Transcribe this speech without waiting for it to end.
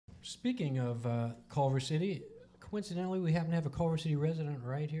Speaking of Culver City, coincidentally, we happen to have a Culver City resident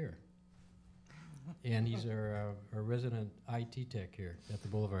right here. And he's our resident IT tech here at the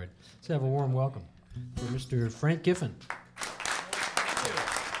Boulevard. Let's have a warm welcome for Mr. Frank Giffen.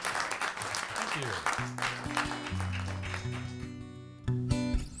 Thank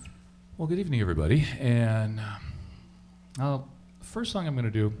you. Well, good evening, everybody. And the first song I'm going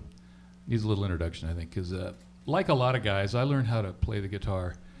to do needs a little introduction, I think, because like a lot of guys, I learned how to play the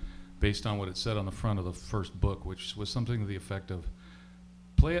guitar based on what it said on the front of the first book, which was something to the effect of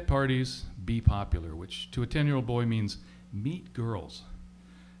play at parties, be popular, which to a 10-year-old boy means meet girls.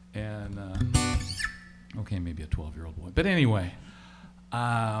 And, okay, maybe a 12-year-old boy. But anyway, so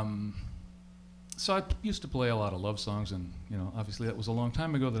I used to play a lot of love songs, and, you know, obviously that was a long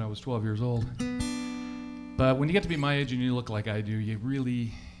time ago that I was 12 years old. But when you get to be my age and you look like I do, you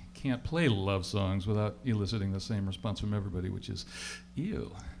really can't play love songs without eliciting the same response from everybody, which is,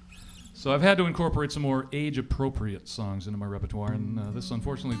 ew. So I've had to incorporate some more age-appropriate songs into my repertoire, and this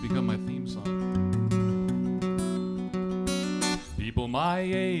unfortunately has become my theme song. People my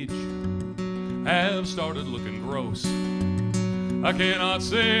age have started looking gross. I cannot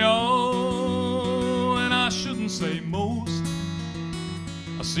say all, and I shouldn't say most.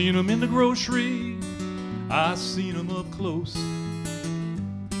 I seen them in the grocery, I seen them up close.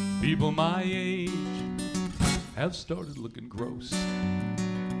 People my age have started looking gross.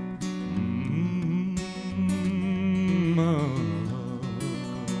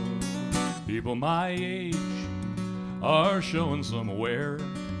 People my age are showing some wear.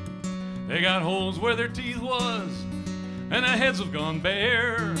 They got holes where their teeth was, and their heads have gone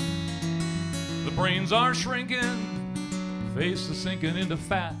bare. The brains are shrinking, face is sinking into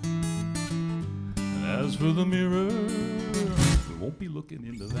fat. And as for the mirror, we won't be looking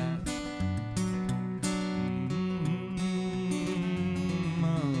into that.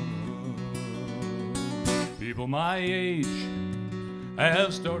 People my age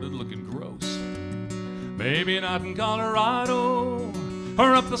have started looking gross. Maybe not in Colorado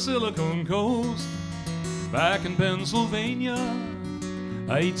or up the Silicon Coast. Back in Pennsylvania,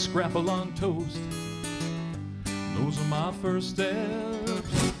 I ate scrapple on toast. Those are my first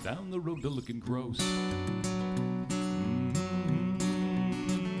steps down the road to looking gross.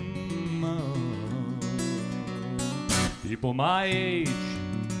 People my age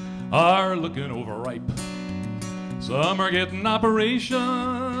are looking overripe. Some are getting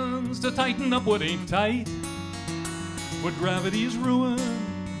operations to tighten up what ain't tight. What gravity's ruined,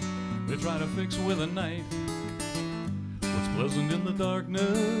 they try to fix with a knife. What's pleasant in the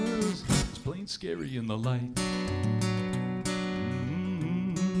darkness is plain scary in the light.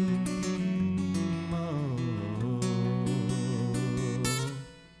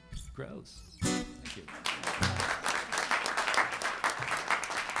 Gross. Thank you.